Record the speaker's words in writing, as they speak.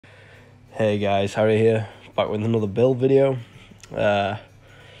Hey guys, Harry here, back with another build video. I've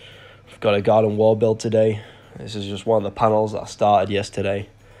got a garden wall build today. This is just one of the panels that I started yesterday.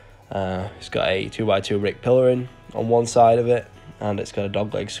 It's got a 2x2 brick pillaring on one side of it, and it's got a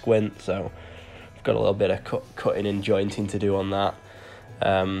dogleg squint, so I've got a little bit of cutting and jointing to do on that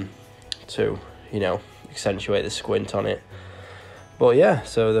to, accentuate the squint on it. But yeah,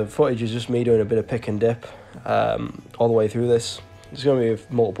 so the footage is just me doing a bit of pick and dip all the way through this. There's going to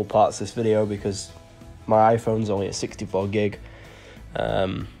be multiple parts this video because my iPhone's only at 64 gig,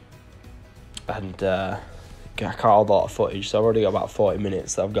 and I can't hold a lot of footage, so I've already got about 40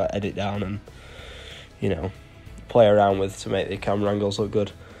 minutes that I've got to edit down and, play around with to make the camera angles look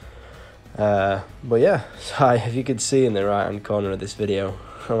good. But yeah, so if you could see in the right hand corner of this video,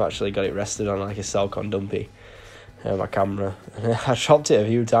 I've actually got it rested on like a Cellcon dumpy, my camera. I dropped it a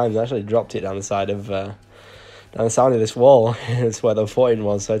few times. I actually dropped it down the side of this wall. It's where the footing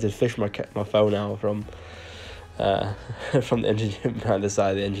was, so I had to fish my phone out from the behind the side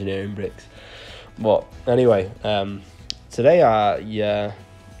of the engineering bricks. But anyway, today I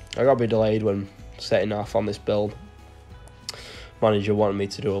got a bit delayed when setting off on this build. Manager wanted me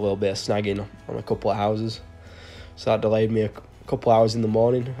to do a little bit of snagging on a couple of houses, so that delayed me a couple hours in the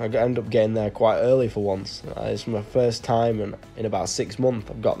morning. I ended up getting there quite early for once. It's my first time in about 6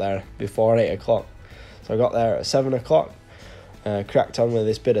 months I've got there before 8 o'clock. So I got there at 7 o'clock, cracked on with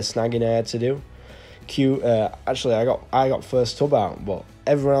this bit of snagging I had to do. Actually, I got first tub out, but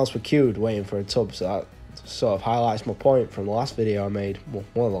everyone else were queued waiting for a tub, so that sort of highlights my point from the last video I made. Well,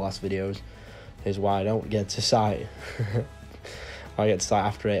 one of the last videos is why I don't get to site. I get to site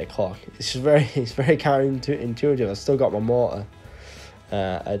after 8 o'clock. It's very counterintuitive. I still got my mortar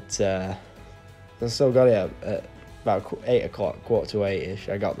I still got it at about 8 o'clock, 7:45ish.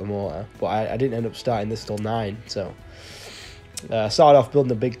 I got the mortar, but I didn't end up starting this till 9. So I started off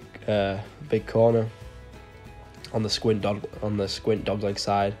building a big corner on the squint dogleg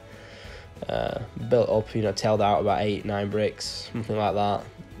side. Built up, tailed out about 8-9 bricks, something like that.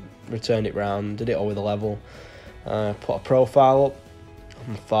 Returned it round, did it all with a level. Put a profile up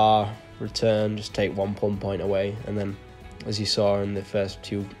on the far return, just take one plumb point away, and then, as you saw in the first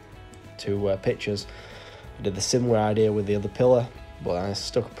two pictures, I did the similar idea with the other pillar, but I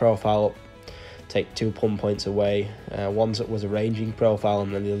stuck a profile up, take 2 plumb points away. One was a ranging profile,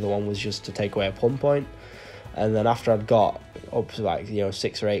 and then the other one was just to take away a plumb point. And then after I'd got up to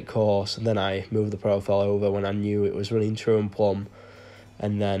 6 or 8 course, and then I moved the profile over when I knew it was running true and plumb,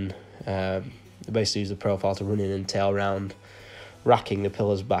 and then basically used the profile to run in and tail round, racking the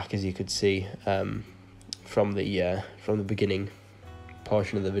pillars back, as you could see from the beginning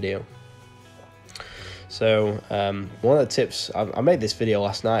portion of the video. So one of the tips, I made this video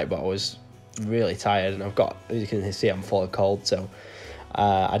last night, but I was really tired, and as you can see, I'm full of cold. So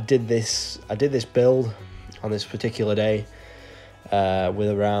I did this build on this particular day with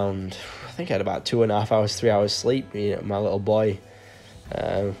around, I think I had about 2.5 hours, 3 hours sleep. My little boy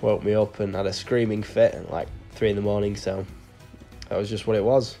woke me up and had a screaming fit at like 3 in the morning. So that was just what it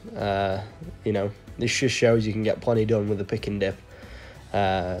was. This just shows you can get plenty done with the pick and dip.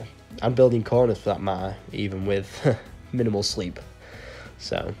 I'm building corners for that matter, even with minimal sleep.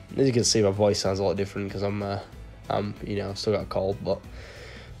 So as you can see, my voice sounds a lot different because I've still got a cold. But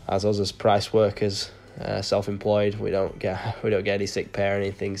as us as price workers, self-employed, we don't get any sick pay or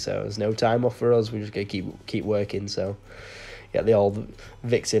anything. So there's no time off for us. We just gotta keep working. So get the old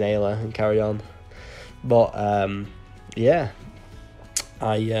Vicks inhaler and carry on. But yeah,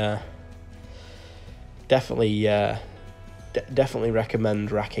 I definitely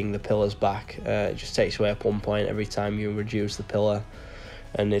recommend racking the pillars back. It just takes away a plumb point every time you reduce the pillar.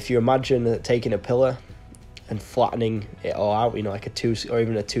 And if you imagine taking a pillar and flattening it all out, like a 2 or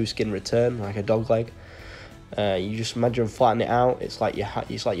even a 2 skin return, like a dog leg, you just imagine flattening it out. It's like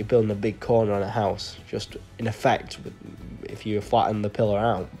you're building a big corner on a house. Just in effect, if you flatten the pillar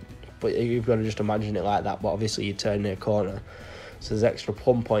out, but you've got to just imagine it like that. But obviously you're turning a corner, so there's extra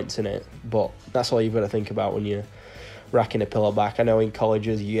plumb points in it. But that's all you've got to think about when you're racking a pillar back. I know in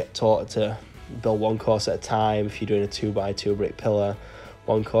colleges you get taught to build one course at a time. If you're doing a 2x2 brick pillar,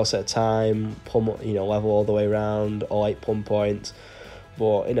 one course at a time, plumb, level all the way around, all 8 plumb points.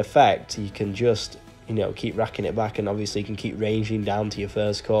 But in effect, you can just keep racking it back, and obviously you can keep ranging down to your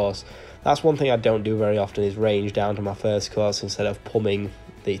first course. That's one thing I don't do very often, is range down to my first course instead of plumbing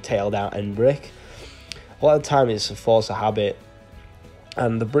the tailed out end brick. A lot of the time it's a force of habit,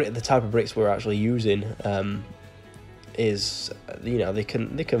 and the type of bricks we're actually using is they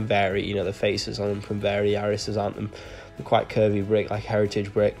can vary. The faces on them can vary. Irises aren't them, they're quite curvy brick, like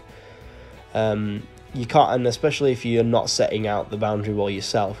heritage brick. you can't, and especially if you're not setting out the boundary wall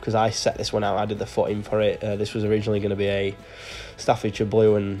yourself, because I set this one out, I did the footing for it. This was originally going to be a Staffordshire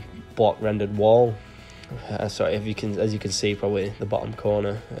blue and block rendered wall. So if you can, as you can see, probably the bottom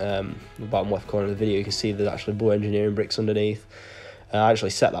corner, the bottom left corner of the video, you can see there's actually blue engineering bricks underneath. I actually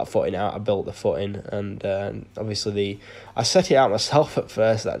set that footing out. I built the footing, and obviously I set it out myself at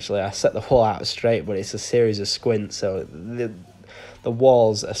first. Actually, I set the wall out straight, but it's a series of squints. So the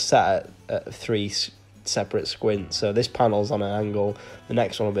walls are set at 3 separate squints. So this panel's on an angle, the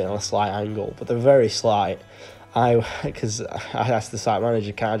next one will be on a slight angle, but they're very slight. Because I asked the site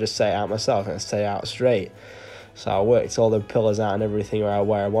manager, can I just set it out myself? And I set it out straight. So I worked all the pillars out and everything where I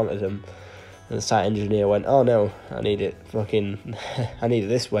wanted them. And the site engineer went, oh no, I need it I need it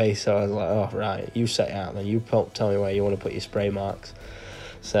this way. So I was like, oh right, you set it out then. You tell me where you want to put your spray marks.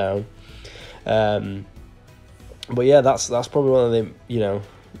 So, but yeah, that's probably one of the,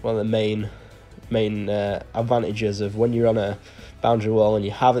 one of the main advantages of when you're on a boundary wall and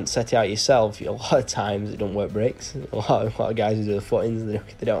you haven't set it out yourself. A lot of times it don't work bricks. A lot of guys who do the footings,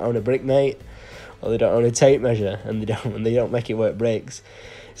 they don't own a brick mate, or they don't own a tape measure, and they don't make it work bricks.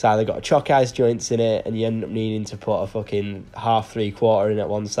 It's either got chalk ice joints in it, and you end up needing to put a fucking 1/2 3/4 in at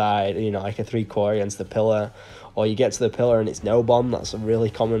one side, like a 3/4 against the pillar, or you get to the pillar and it's no bond. That's a really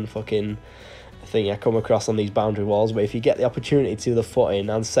common fucking thing I come across on these boundary walls. But if you get the opportunity to do the footing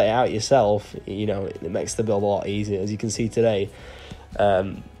and set it out yourself, it makes the build a lot easier. As you can see today,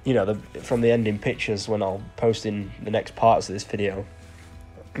 from the ending pictures when I'll post in the next parts of this video,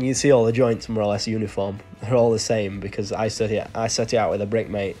 you see all the joints more or less uniform. They're all the same because I set it out with a brick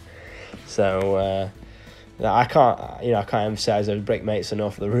mate. So I can't emphasize those brick mates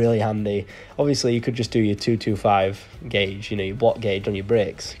enough. They're really handy. Obviously you could just do your 225 gauge, your block gauge on your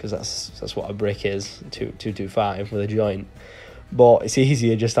bricks, because that's what a brick is, 225 with a joint. But it's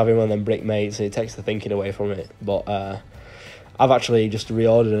easier just having one of them brick mates, and it takes the thinking away from it. But I've actually just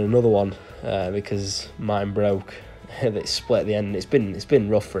reordered another one because mine broke. It's split at the end. It's been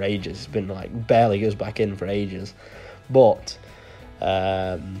rough for ages. It's been like barely goes back in for ages. But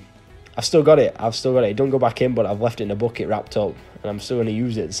I've still got it. It don't go back in, but I've left it in a bucket wrapped up, and I'm still going to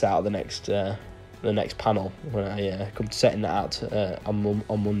use it to set out the next panel when I come to setting that out on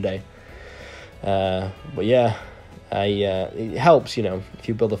Monday. But yeah, it helps, if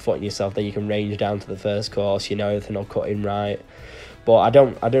you build a footing yourself, then you can range down to the first course. Everything will cut in right. But I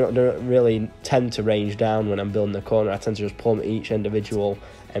don't really tend to range down when I'm building the corner. I tend to just plumb each individual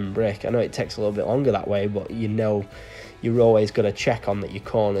end brick. I know it takes a little bit longer that way, but you're always got to check on that your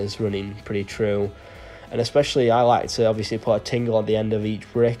corner's running pretty true. And especially I like to obviously put a tingle at the end of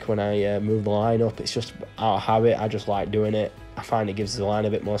each brick when I move the line up. It's just out of habit. I just like doing it. I find it gives the line a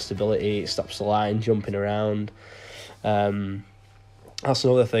bit more stability. It stops the line jumping around. That's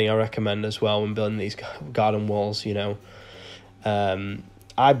another thing I recommend as well when building these garden walls.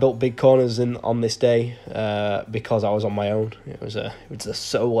 I built big corners on this day because I was on my own. It was a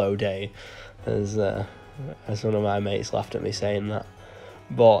solo day, as one of my mates laughed at me saying that.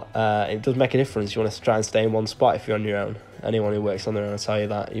 But it does make a difference. You want to try and stay in one spot if you're on your own. Anyone who works on their own will tell you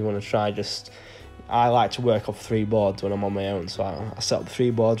that. You want to try I like to work off 3 boards when I'm on my own. So I set up 3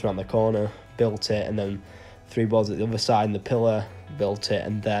 boards around the corner, built it, and then 3 boards at the other side in the pillar, built it,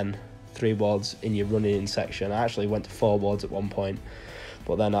 and then 3 boards in your running in section. I actually went to 4 boards at one point,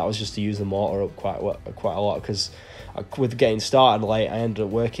 but then that was just to use the mortar up quite a lot, because with getting started late, I ended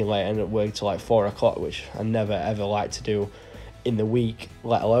up working late. I ended up working till like 4 o'clock, which I never ever like to do in the week,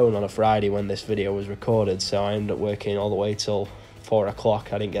 let alone on a Friday when this video was recorded. So I ended up working all the way till 4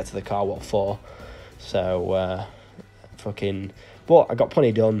 o'clock. I didn't get to the car 4. So but I got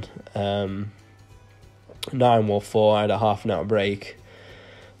plenty done. 9 or 4. I had a half an hour break.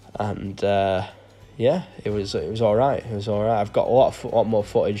 And yeah, it was all right. I've got a lot more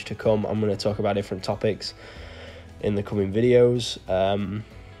footage to come. I'm going to talk about different topics in the coming videos. I'm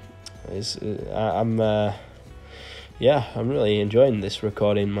really enjoying this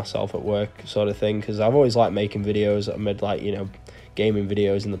recording myself at work sort of thing, because I've always liked making videos. I've made gaming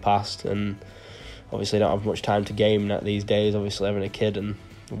videos in the past, and obviously I don't have much time to game these days. Obviously having a kid and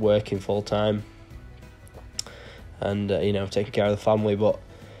working full time, and taking care of the family, but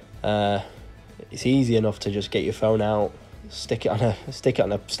it's easy enough to just get your phone out, stick it on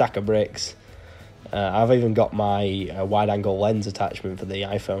a stack of bricks. I've even got my wide angle lens attachment for the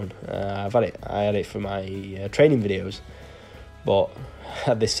iPhone. I had it for my training videos, but I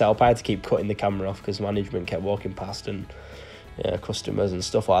had this setup. I had to keep cutting the camera off because management kept walking past, and customers and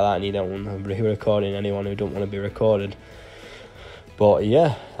stuff like that, and you don't want to be recording anyone who don't want to be recorded. But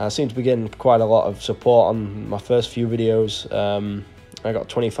yeah, I seem to be getting quite a lot of support on my first few videos. I got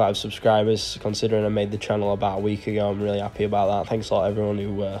 25 subscribers, considering I made the channel about a week ago. I'm really happy about that. Thanks a lot everyone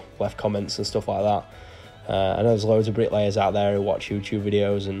who left comments and stuff like that. I know there's loads of bricklayers out there who watch YouTube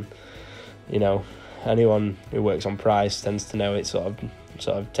videos, and you know, anyone who works on price tends to know it sort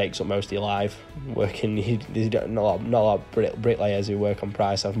of takes up most of your life. Working, there's not a lot of bricklayers who work on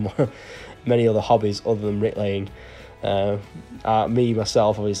price have many other hobbies other than bricklaying. Me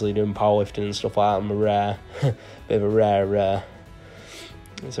myself, obviously doing powerlifting and stuff like that, I'm a rare, bit of a rare.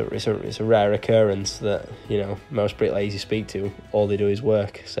 It's a rare occurrence that, you know, most bricklayers you speak to, all they do is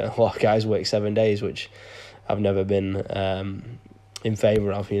work. So a lot of guys work 7 days, which I've never been in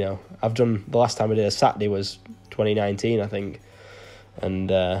favour of. You know, the last time I did a Saturday was 2019, I think,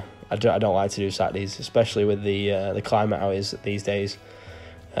 and I don't like to do Saturdays, especially with the climate how it is these days.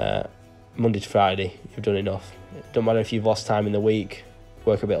 Monday to Friday, you've done enough. It don't matter if you've lost time in the week,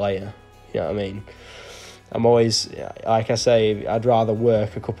 work a bit later. You know what I mean? I'm always, like I say, I'd rather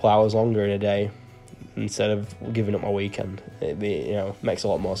work a couple hours longer in a day instead of giving up my weekend. Makes a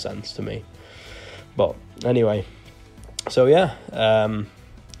lot more sense to me. But anyway, so yeah,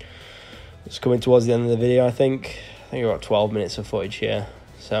 it's coming towards the end of the video. I think I've got 12 minutes of footage here,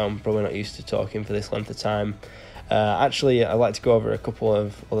 so I'm probably not used to talking for this length of time. Actually, I'd like to go over a couple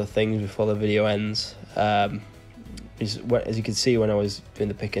of other things before the video ends. As you can see, when I was doing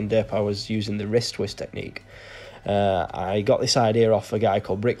the pick and dip, I was using the wrist twist technique. I got this idea off a guy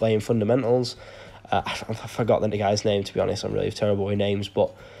called Bricklaying Fundamentals. I forgot the guy's name, to be honest. I'm really terrible with names,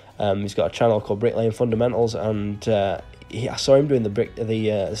 but he's got a channel called Bricklaying Fundamentals, and I saw him doing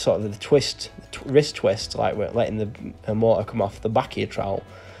the sort of the wrist twist, like letting the mortar come off the back of your trowel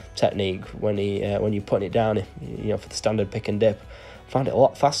technique when you're putting it down, for the standard pick and dip. I find it a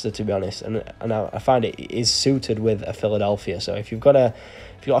lot faster, to be honest, and I find it is suited with a Philadelphia. So if you've got a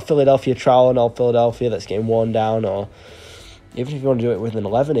Philadelphia trowel, an old Philadelphia that's getting worn down, or even if you want to do it with an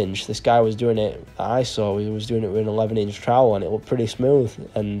 11-inch, this guy was doing it that I saw. He was doing it with an 11-inch trowel, and it looked pretty smooth.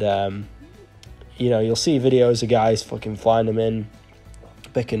 And you'll see videos of guys fucking flying them in,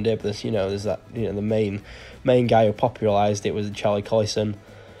 pick and dip. There's that the main guy who popularised it was Charlie Collison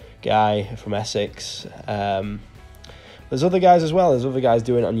guy from Essex. There's other guys as well. There's other guys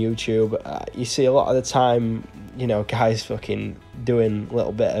doing it on YouTube. You see a lot of the time, guys fucking doing a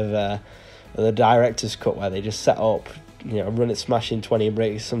little bit of the director's cut where they just set up, run it smashing 20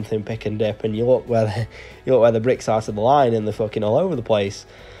 bricks, something pick and dip, and you look where the bricks are to the line, and they're fucking all over the place.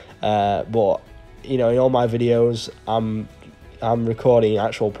 But in all my videos, I'm recording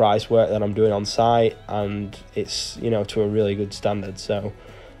actual price work that I'm doing on site, and it's to a really good standard. So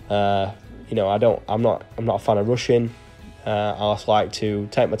I'm not a fan of rushing. I also like to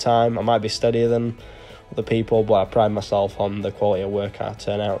take my time. I might be steadier than other people, but I pride myself on the quality of work I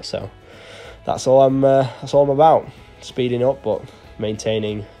turn out. So that's all I'm about. Speeding up, but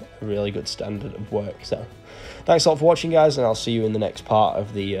maintaining a really good standard of work. So thanks a lot for watching, guys, and I'll see you in the next part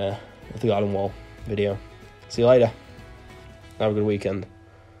of the garden wall video. See you later. Have a good weekend.